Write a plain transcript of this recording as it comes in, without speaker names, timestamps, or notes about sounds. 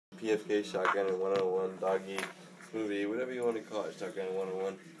P.F.K shotgun in 101, doggy, Smoove-E, whatever you want to call it, shotgun in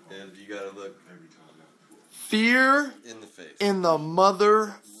 101, is you gotta look fear in the face. In the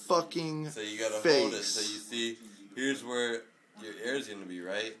motherfucking face. So you gotta hold it. So you see, here's where your air's gonna be,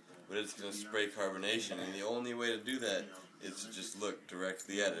 right? But it's gonna spray carbonation, and the only way to do that is to just look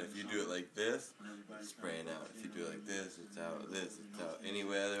directly at it. If you do it like this, it's spraying out. If you do it like this, it's out. This, it's out.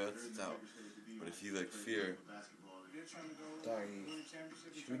 Anywhere else, it's out. But if you look fear, doggy,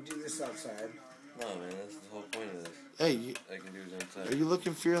 should we do this outside? No, man, that's the whole point of this. Hey, I can do it outside. Are you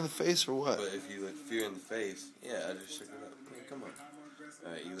looking fear in the face or what? But if you look fear in the face, yeah, I just shook it up. I mean, come on.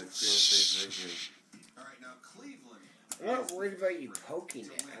 Alright, you look fear in the face right here. Alright, now Cleveland. I'm not worried about you poking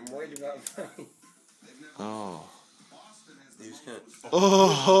it. I'm worried about Oh. He's kind of,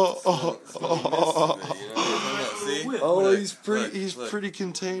 oh, he's pretty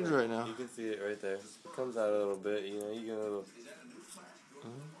contained right now. You can see it right there. It comes out a little bit, you know, you get a little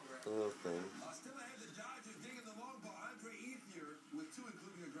thing.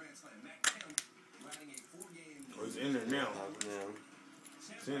 Oh, it's in there now.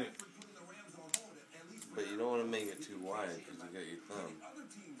 It's in it. But you don't want to make it too wide because you got your thumb.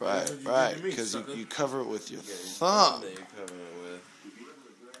 Right, because you cover it with your thumb. That you're covering it with.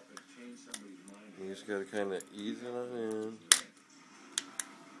 You just gotta kind of ease it on in.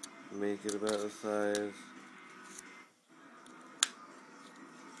 Make it about the size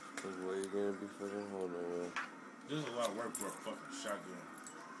of what you're gonna be fucking holding it with. This is a lot of work for a fucking shotgun.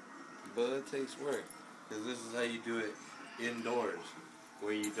 But it takes work. Because this is how you do it indoors.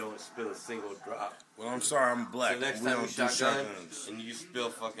 Where you don't spill a single drop. Well, I'm sorry, I'm black. So next time you shotgun and you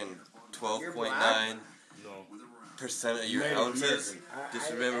spill fucking 12.9% of your ounces, just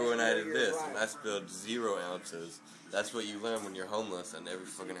remember when I did this and I spilled 0 ounces. That's what you learn when you're homeless, and every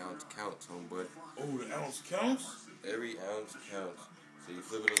fucking ounce counts, homeboy. Oh, the ounce counts? Every ounce counts. So you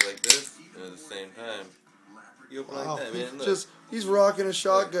flip it like this, and at the same time, you open like that, man. Look. He's rocking a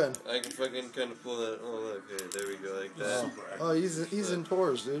shotgun. I can fucking kind of pull that. Oh, look, hey, there we go, like that. Oh, he's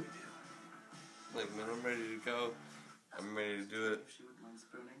indoors, dude. Look, man, I'm ready to go. I'm ready to do it.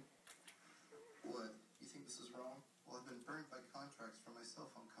 What? You think this is wrong? Well, I've been burned by contracts from my cell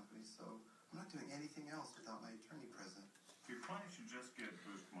phone company, so I'm not doing anything else without my attorney present. Your client should just get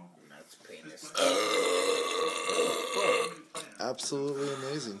Boost Mobile. That's paynis. Absolutely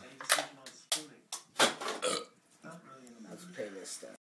amazing.